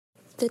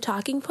The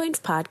Talking Points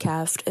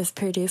podcast is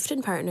produced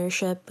in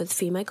partnership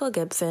with Michael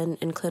Gibson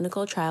and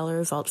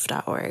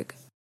clinicaltrialresults.org.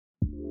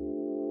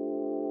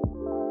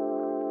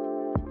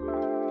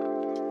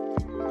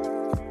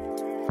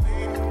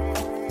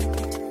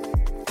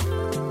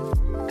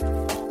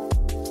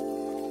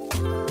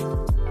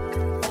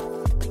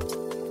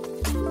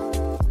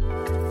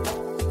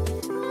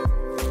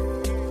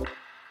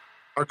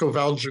 Marco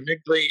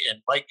Valgimigli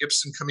and Mike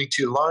Gibson coming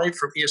to you live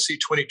from ESC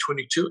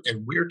 2022,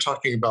 and we're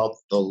talking about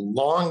the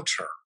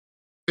long-term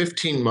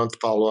 15-month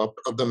follow-up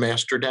of the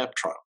MASTER DAPT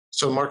trial.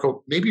 So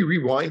Marco, maybe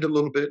rewind a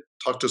little bit,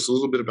 talk to us a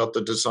little bit about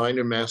the design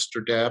of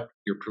MASTER DAPT,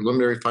 your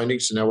preliminary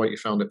findings, and now what you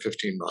found at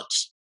 15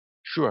 months.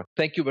 Sure.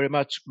 Thank you very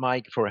much,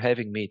 Mike, for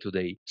having me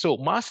today. So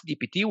MASTER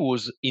DAPT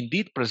was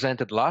indeed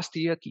presented last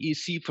year at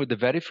ESC for the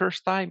very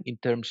first time in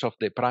terms of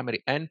the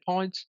primary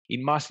endpoints.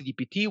 In MASTER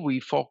DAPT, we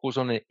focus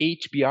on an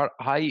HBR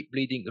high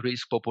bleeding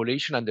risk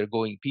population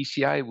undergoing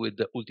PCI with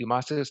the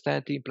ultimaster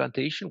stent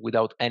implantation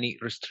without any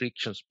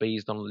restrictions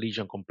based on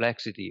lesion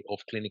complexity of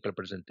clinical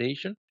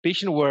presentation.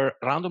 Patients were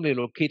randomly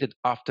located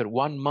after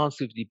 1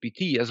 month of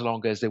DPT as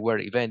long as they were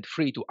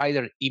event-free to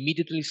either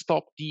immediately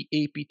stop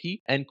DAPT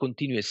and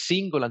continue a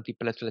single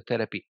antiplatelet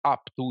therapy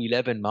up to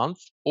 11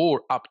 months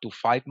or up to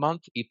 5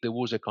 months if there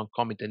was a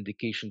concomitant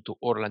indication to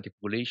oral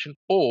anticoagulation,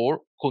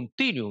 or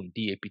continue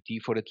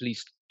DAPT for at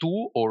least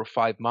 2 or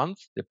 5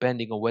 months,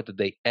 depending on whether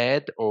they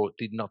had or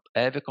did not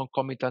have a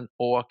concomitant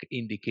OAC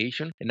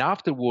indication, and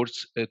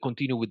afterwards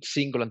continue with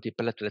single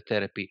antiplatelet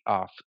therapy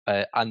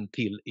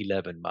until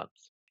 11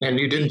 months. And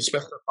you didn't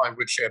specify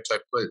which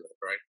antiplatelet,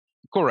 right?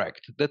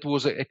 Correct. That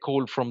was a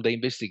call from the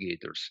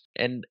investigators.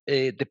 And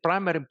the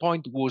primary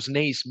point was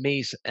NACE,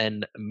 MACE,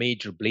 and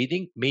major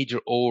bleeding, major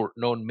or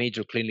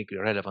non-major clinically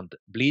relevant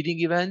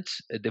bleeding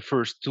events. The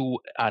first two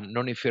are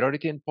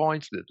non-inferiority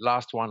endpoints. The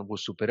last one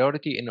was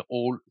superiority, and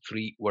all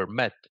three were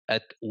met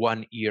at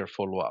 1 year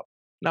follow-up.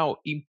 Now,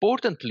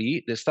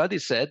 importantly, the study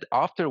said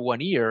after 1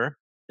 year,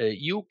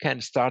 you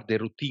can start the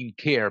routine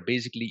care.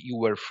 Basically, you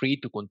were free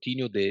to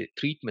continue the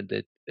treatment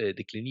that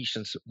the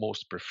clinicians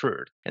most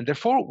preferred. And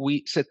therefore,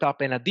 we set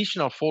up an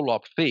additional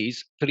follow-up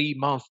phase 3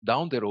 months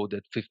down the road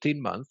at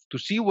 15 months to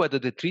see whether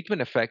the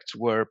treatment effects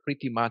were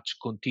pretty much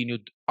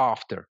continued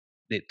after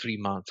the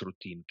 3-month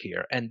routine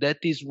care. And that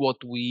is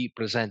what we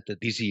presented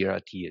this year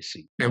at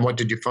ESC. And what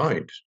did you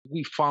find?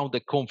 We found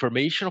a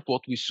confirmation of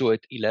what we saw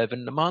at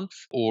 11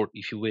 months, or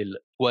if you will,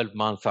 12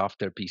 months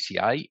after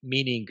PCI,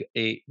 meaning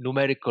a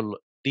numerical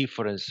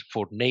difference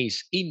for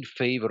NACE in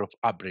favor of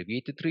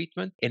abbreviated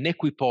treatment, an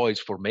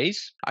equipoise for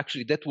MACE.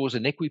 Actually, that was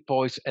an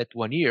equipoise at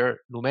 1 year,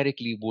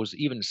 numerically was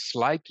even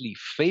slightly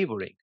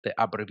favoring the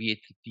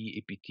abbreviated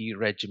DAPT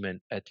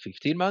regimen at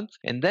 15 months.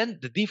 And then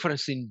the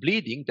difference in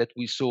bleeding that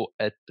we saw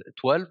at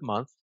 12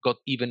 months got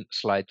even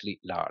slightly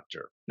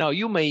larger. Now,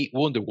 you may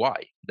wonder why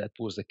that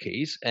was the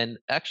case. And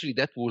actually,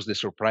 that was the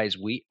surprise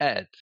we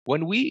had.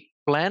 When we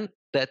planned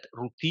that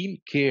routine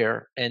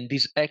care and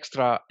this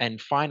extra and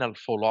final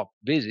follow-up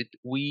visit,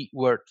 we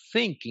were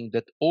thinking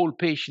that all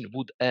patients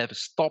would have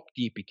stopped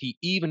DAPT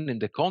even in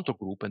the control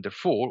group, and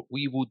therefore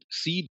we would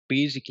see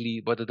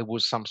basically whether there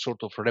was some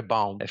sort of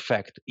rebound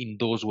effect in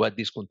those who had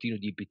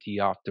discontinued DAPT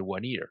after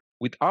 1 year.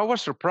 With our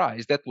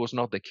surprise, that was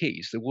not the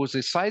case. There was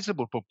a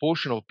sizable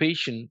proportion of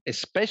patients,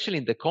 especially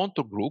in the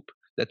control group,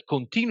 that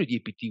continued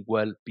DAPT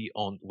well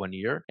beyond 1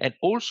 year. And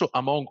also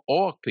among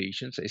OAC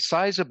patients, a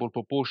sizable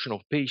proportion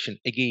of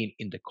patients, again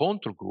in the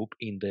control group,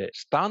 in the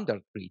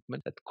standard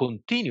treatment, that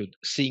continued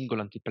single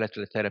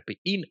antiplatelet therapy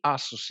in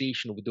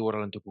association with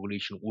oral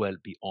anticoagulation well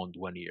beyond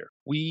 1 year.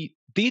 We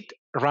did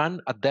run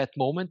at that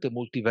moment a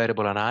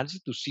multivariable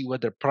analysis to see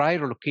whether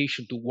prior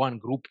allocation to one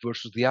group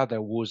versus the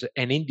other was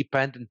an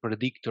independent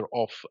predictor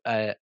of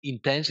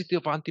intensity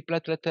of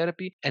antiplatelet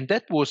therapy. And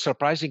that was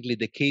surprisingly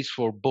the case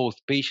for both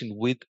patients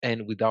with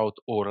and without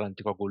oral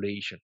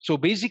anticoagulation. So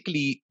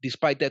basically,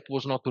 despite that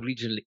was not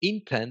originally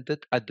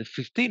intended, at the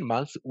 15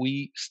 months,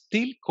 we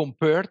still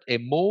compared a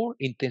more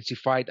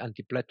intensified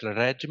antiplatelet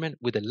regimen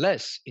with a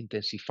less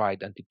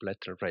intensified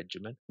antiplatelet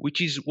regimen, which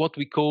is what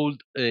we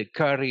called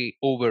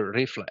carry-over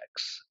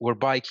reflex,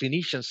 whereby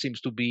clinicians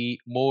seems to be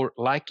more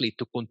likely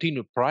to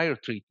continue prior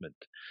treatment.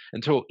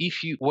 And so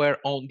if you were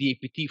on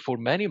DAPT for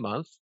many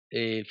months,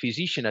 a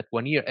physician at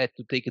 1 year had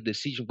to take a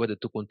decision whether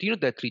to continue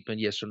that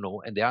treatment, yes or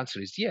no. And the answer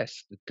is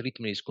yes, the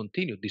treatment is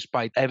continued,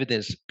 despite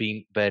evidence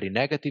being very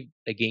negative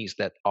against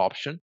that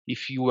option.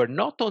 If you were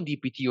not on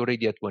DPT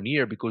already at 1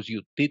 year because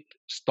you did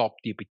stop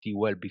DPT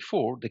well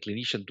before, the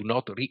clinician do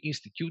not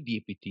reinstitute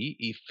DPT,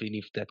 even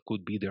if that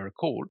could be their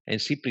call,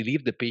 and simply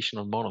leave the patient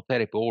on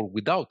monotherapy or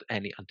without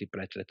any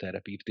antiplatelet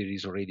therapy if there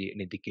is already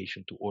an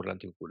indication to oral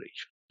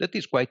anticoagulation. That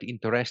is quite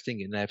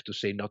interesting, and I have to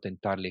say not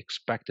entirely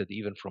expected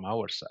even from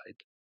our side.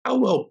 How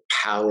well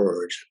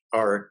powered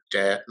are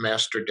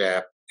MASTER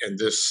DAPT and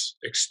this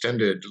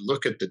extended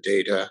look at the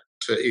data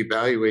to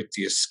evaluate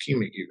the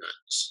ischemic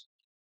events?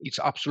 It's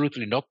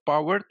absolutely not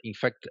powered. In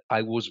fact,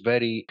 I was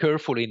very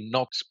careful in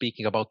not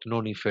speaking about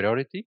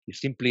non-inferiority.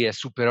 It's simply a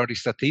superiority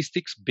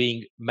statistics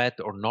being met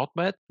or not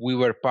met. We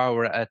were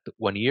powered at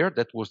 1 year.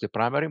 That was the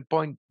primary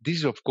endpoint. This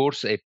is, of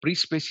course, a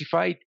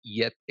pre-specified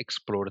yet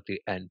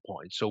exploratory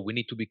endpoint. So we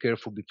need to be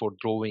careful before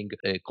drawing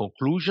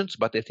conclusions.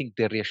 But I think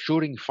the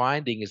reassuring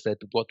finding is that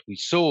what we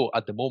saw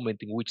at the moment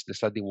in which the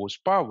study was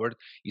powered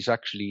is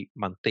actually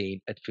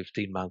maintained at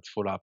 15 months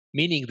follow-up,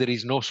 meaning there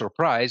is no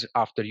surprise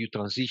after you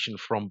transition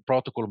from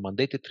protocol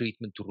mandated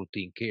treatment to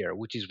routine care,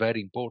 which is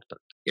very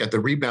important. Yeah, the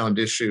rebound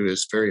issue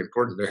is very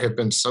important. There have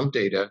been some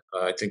data,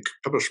 I think,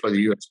 published by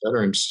the U.S.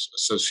 Veterans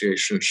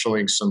Association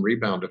showing some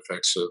rebound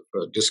effects of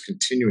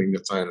discontinuing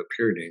the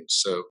thienopyridine.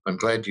 So I'm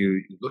glad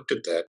you looked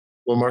at that.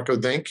 Well, Marco,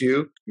 thank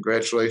you.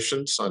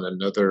 Congratulations on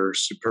another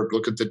superb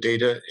look at the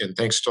data. And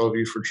thanks to all of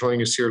you for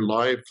joining us here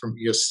live from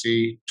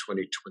ESC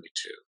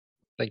 2022.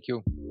 Thank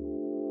you.